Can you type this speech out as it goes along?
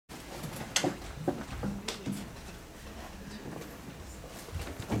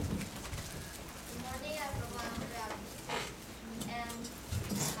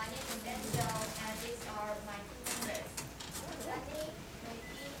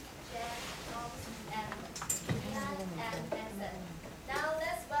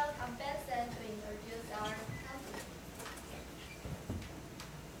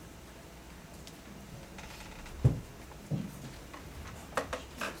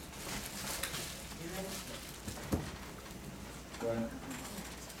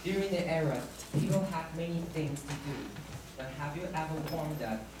During the era, people have many things to do. But have you ever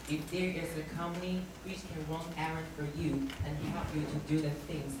wondered if there is a company which can run errands for you and help you to do the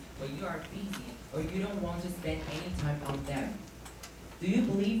things but you are busy or you don't want to spend any time on them? Do you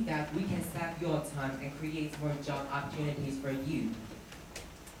believe that we can save your time and create more job opportunities for you?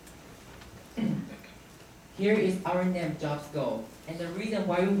 Here is our name jobs goal. And the reason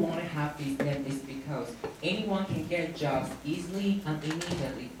why we want to have this name is because anyone can get jobs easily and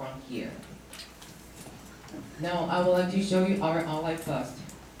immediately from here. Now, I would like to show you our outline first.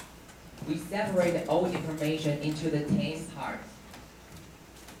 We separate all information into the 10 parts.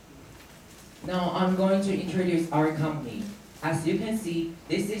 Now, I'm going to introduce our company. As you can see,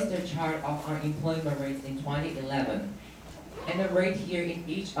 this is the chart of our employment rates in 2011. And the rate here in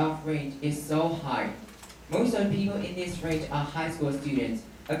each of range is so high. Most of the people in this range are high school students.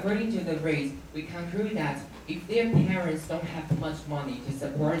 According to the rate, we conclude that if their parents don't have much money to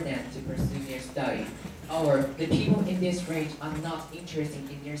support them to pursue their study, or the people in this range are not interested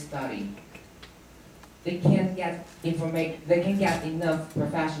in their study, they can get enough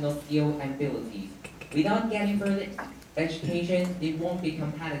professional skill and abilities. Without getting further education, they won't be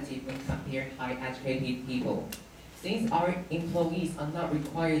competitive when compared high educated people. Since our employees are not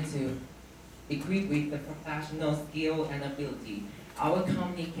required to equip with the professional skill and ability, our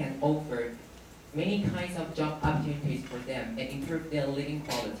company can offer many kinds of job opportunities for them and improve their living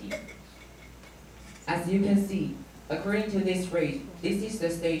quality. As you can see, according to this rate, this is the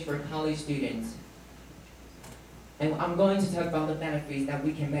stage for college students. And I'm going to talk about the benefits that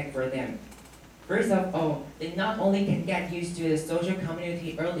we can make for them. First of all, they not only can get used to the social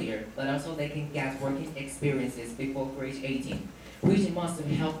community earlier, but also they can get working experiences before grade 18, which must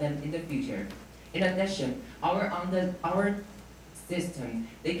help them in the future. In addition, our system,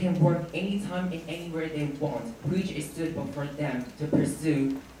 they can work anytime and anywhere they want, which is suitable for them to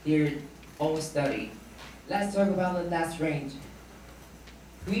pursue their own study. Let's talk about the last range.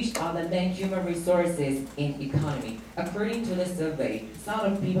 Which are the main human resources in economy? According to the survey, some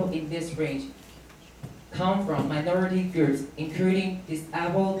of people in this range come from minority groups, including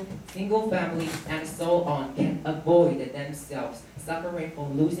disabled, single families, and so on, can avoid themselves suffering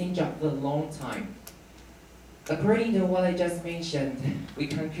from losing jobs for a long time. According to what I just mentioned, we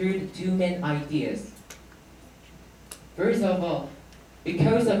conclude two main ideas. First of all,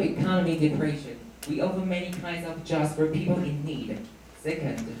 because of economic depression, we offer many kinds of jobs for people in need.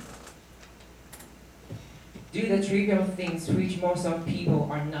 Second, do the trivial things which most of people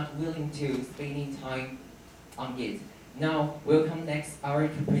are not willing to spending time on it. Now, welcome next our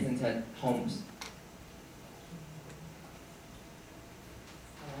representative, Holmes.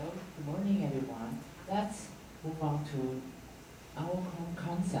 Hello, good morning everyone. Let's move on to our home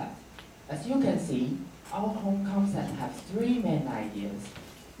concept. As you can see, our home concept has three main ideas,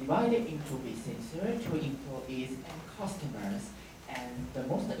 divided into be sincere to employees and customers, and the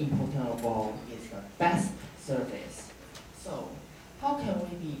most important of all is the best service. So, how can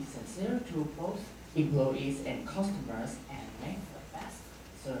we be sincere to both employees and customers and make the best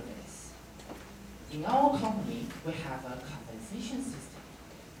service? In our company, we have a compensation system,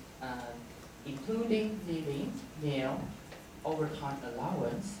 including living, meal, overtime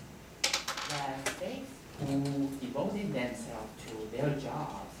allowance, that staff who devoted themselves to their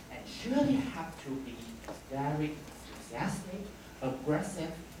jobs and surely have to be very enthusiastic,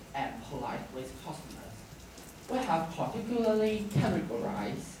 aggressive, and polite with customers. We have particularly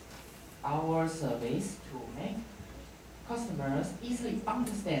categorized our service to make customers easily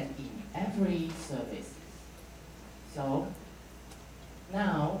understand in every service. So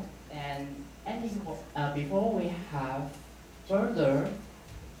now, before we have further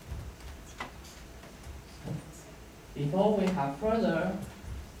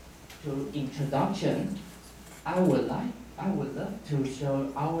to introduction, I would love to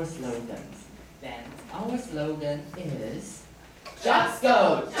show our slogans. Then our slogan is just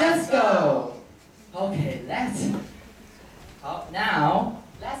go, just go. Okay, now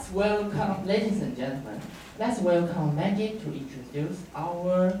let's welcome, ladies and gentlemen, let's welcome Maggie to introduce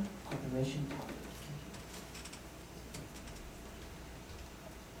our corporation topic.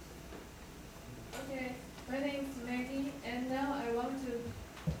 Okay, my name is Maggie, and now I want to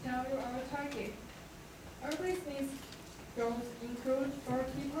tell you our target. Our business goals include 4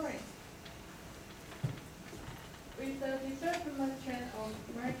 key points. With the development trend of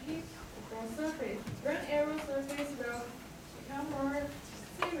market for surface, run arrow surface will become more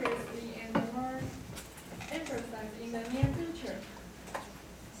seriously and more emphasized in the near future.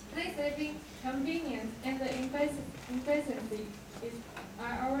 Time saving, convenience, and the efficiency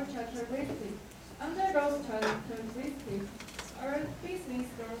are our characteristics. Under those characteristics, our business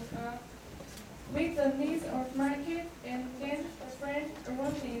goals are meet the needs of market and gain brand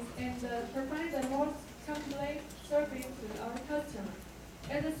awareness and provide the most complete service to our customers.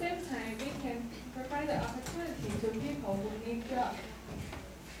 At the same time, we can provide the opportunity to people who need jobs.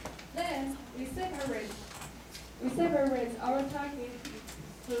 Then we separate our target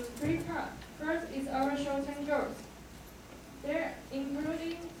to three parts. First is our short-term goals. They're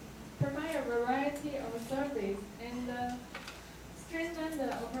including provide a variety of service and strengthen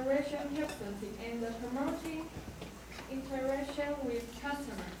the operation capacity and promoting interaction with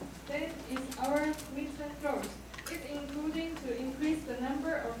customers. Then is our midterm goals. It's including to increase the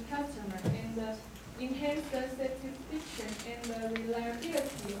number of customers and enhance the satisfaction and the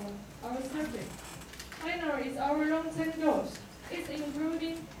reliability of our service. Final is our long-term goals. It's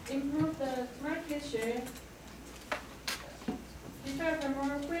including improve the market share, develop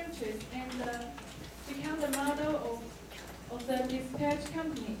more branches, and become the model of the dispatch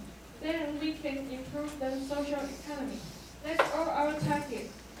company. Then we can improve the social economy. That's all our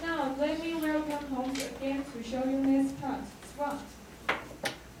target. Now let me welcome Holmes again to show you next part, SWOT.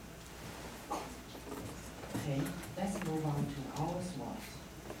 Okay, let's move on to our SWOT.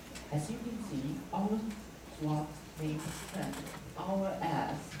 As you can see, our SWOT means strength, our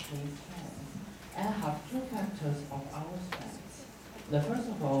S means strength, and have two factors of our strengths. The first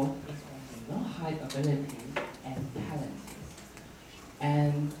of all is when we know high abilities and talents.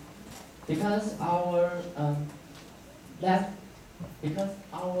 And because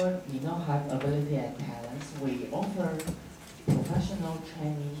we know have ability and talents, we offer professional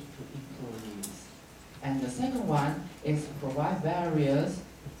training to employees. And the second one is provide various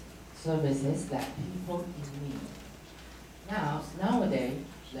services that people in need. Nowadays,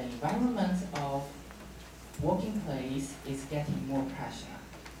 the environment of working place is getting more pressure,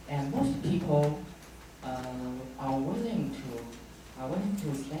 and most people are willing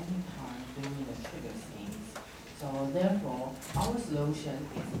to spending time doing the trivial things. So therefore, our solution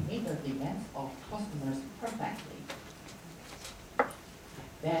is meet the demands of customers perfectly.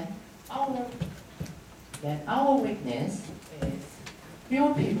 Then our weakness is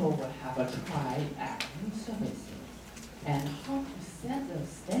few people will have a try at new services and how to set the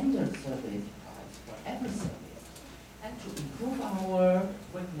standard service price for every service, and to improve our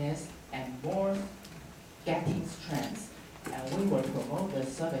weakness and more getting strengths. And we will promote the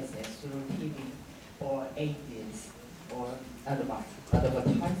services through TV or ads or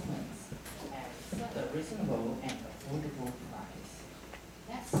advertisements and set a reasonable and affordable price.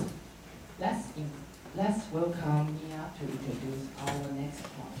 Let's welcome Mia to introduce our next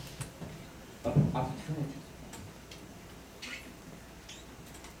part of opportunity.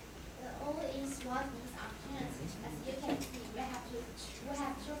 The O is what means opportunity. As you can see, we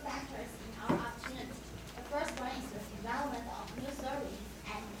have two factors in our opportunity. The first one is the development of new services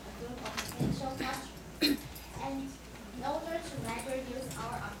and a group of potential customers. And in order to better use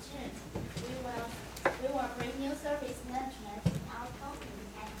our opportunity, we will bring new service management in our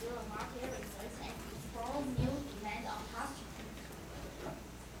company and do a market research and explore new demand of customers.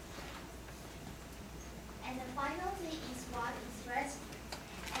 And the final thing is what is strategy.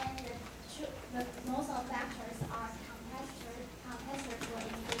 And the most of factors are competitor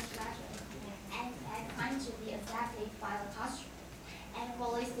in this measure and trying to be accepted by the customer. And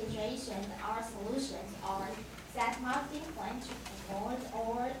for this situation, our solutions are set marketing plan to promote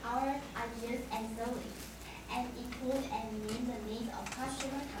all our ideas and services and include and meet the needs of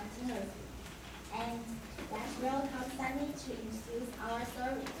customers continuously. And let's welcome Sunny to introduce our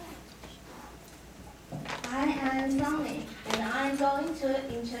service. I am Sunny, and I am going to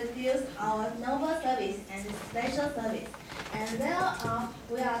introduce our noble service and special service. And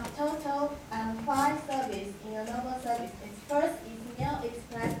we are total 5 services in a noble service. First is meal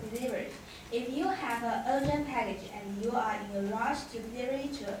express delivery. If you have an urgent package and you are in a rush to deliver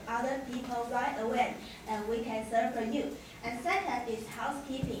to other people right away, then we can serve for you. And second is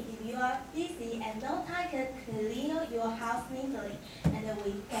housekeeping. If you are busy and no time to clean your house neatly, and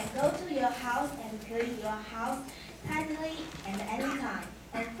we can go to your house and clean your house tidily and anytime.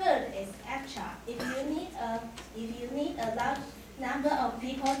 And third is extra. If you need a large number of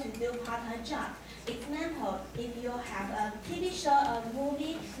people to do part-time job. Example, if you have a TV show or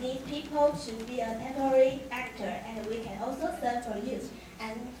movie, need people to be a temporary actor, and we can also serve for you.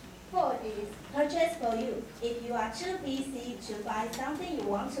 And fourth is purchase for you. If you are too busy to buy something you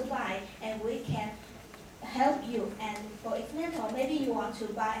want to buy, and we can help you. And for example, maybe you want to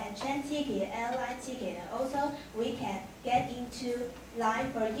buy a train ticket, airline ticket, and also we can get into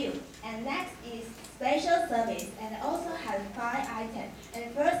line for you. And next is special service, and also has 5 items.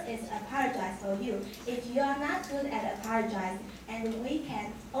 And first is apologize for you. If you are not good at apologize, and we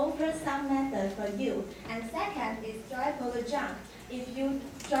can offer some method for you. And second is drive for the junk. If you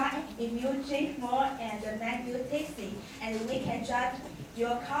drink more and make you tipsy, and we can drive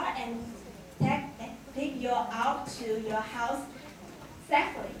your car and pick you out to your house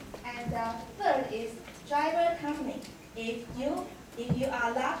safely. And third is driver company. If you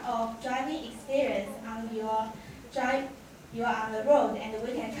are lack of driving experience on you are on the road, and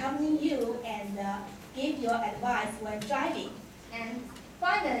we can accompany you and give your advice when driving. And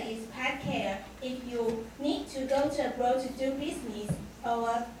finally is pet care. If you need to go to abroad to do business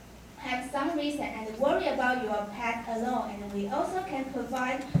or have some reason and worry about your pet alone, and we also can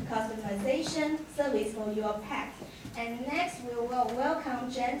provide customization service for your pet. And next we will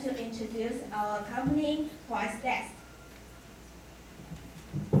welcome Jen to introduce our company price desk.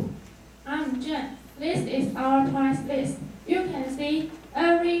 I'm Jen. This is our price list. You can see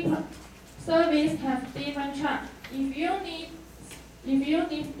every service has different charge. If you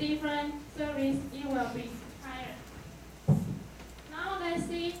need different service, it will be higher. Now let's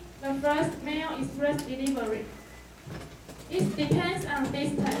see the first mail express delivery. It depends on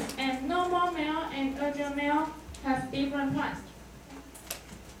distance, and normal mail and urgent mail have different price.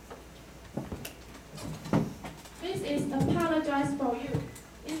 This is apologize for you.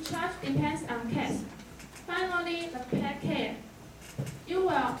 Its charge depends on case. Finally, the pet care. You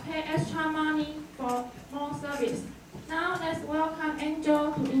will pay extra money for more service. Now let's welcome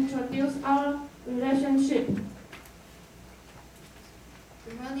Angel to introduce our relationship.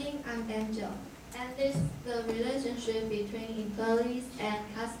 Good morning, I'm Angel, and this is the relationship between employees and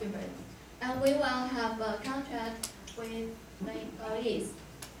customers. And we will have a contract with the employees.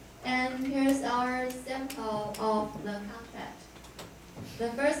 And here's our sample of the contract.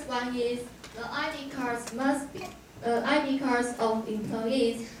 The first one is the ID cards of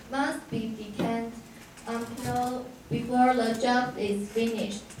employees must be detained until before the job is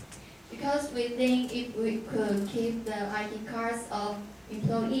finished. Because we think if we could keep the ID cards of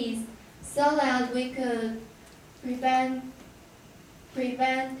employees so that we could prevent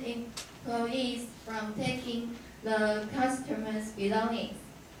employees from taking the customers' belongings.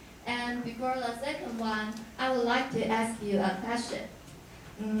 And before the second one, I would like to ask you a question.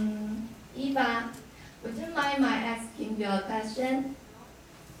 Eva, would you mind my asking you a question?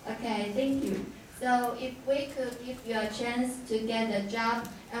 Okay, thank you. So if we could give you a chance to get a job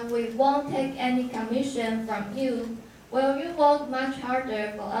and we won't take any commission from you, will you work much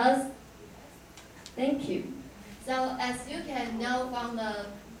harder for us? Thank you. So as you can know from the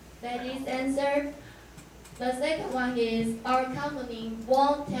lady's answer, the second one is our company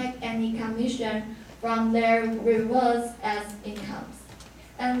won't take any commission from their rewards as incomes.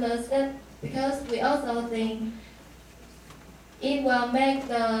 And because we also think it will make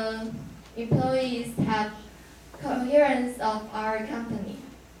the employees have coherence of our company.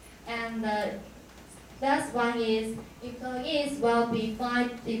 And the last one is employees will be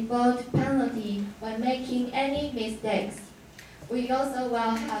fined default penalty when making any mistakes. We also will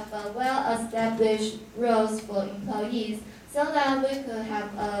have a well-established rules for employees so that we could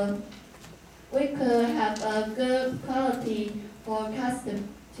have a good quality for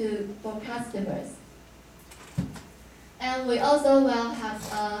customers. And we also will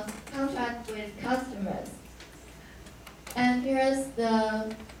have a contract with customers. And here's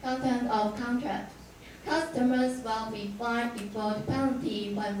the content of contract. Customers will be fined default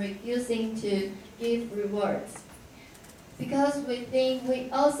penalty when refusing to give rewards. Because we think we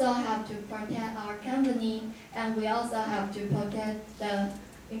also have to protect our company, and we also have to protect the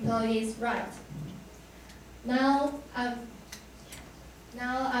employees' rights. Now I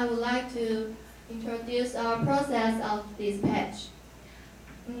would like to introduce our process of dispatch.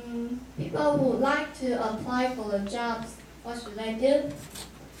 People who would like to apply for the jobs, what should they do?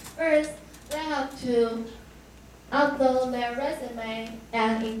 First, they have to upload their resume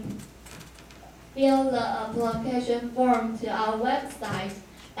and fill the application form to our website.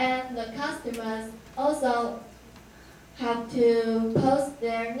 And the customers also have to post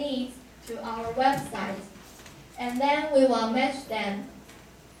their needs to our website. And then we will match them.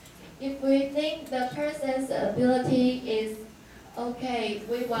 If we think the person's ability is okay,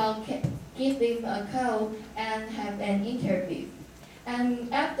 we will give him a call and have an interview.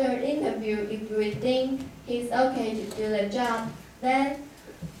 And after interview, if we think he's okay to do the job, then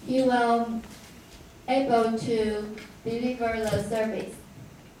he will able to deliver the service.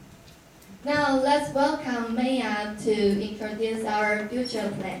 Now let's welcome Maya to introduce our future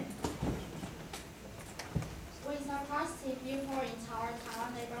plan. With a positive viewpoint into our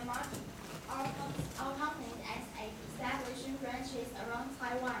Taiwan labor market, our company has established branches around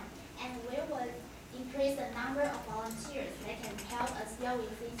Taiwan, and we will increase the number of volunteers that can help us deal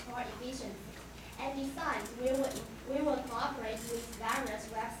with this more efficiently. And besides, we will cooperate with various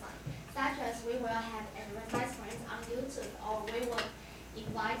websites, such as we will have advertisements on YouTube, or we will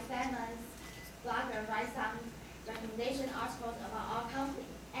invite famous bloggers write some recommendation articles about our company.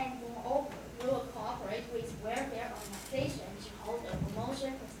 And moreover, we will cooperate with welfare organizations to hold a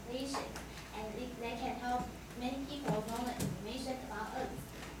promotion presentation, and they can help many people know the information about us.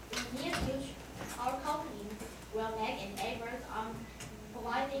 In the near future, our company will make an effort on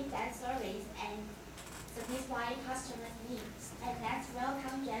providing that service and satisfying customers' needs. And let's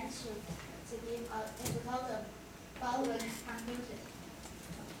welcome Jen to give to talk about the conclusion.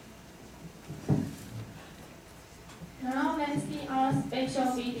 Now let's see our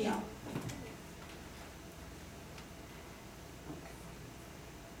special video.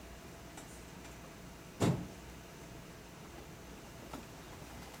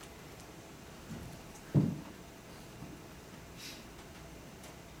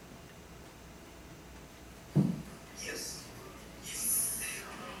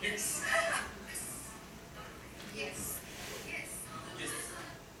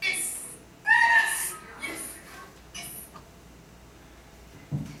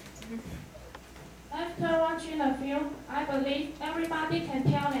 After watching the film, I believe everybody can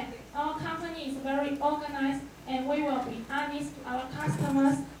tell that our company is very organized and we will be honest to our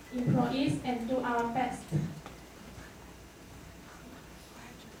customers, employees, and do our best.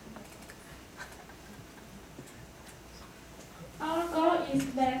 Our goal is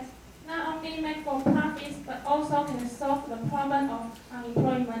that not only make for profits but also can solve the problem of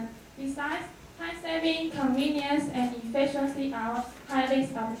unemployment. Besides, time saving, convenience, and efficiency are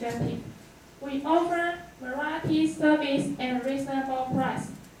highest objective. We offer variety, service, and reasonable price.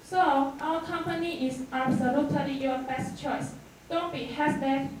 So, our company is absolutely your best choice. Don't be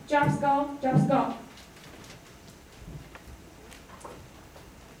hesitant, jobs go, jobs go.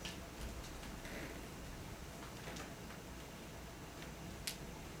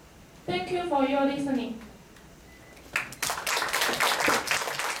 Thank you for your listening.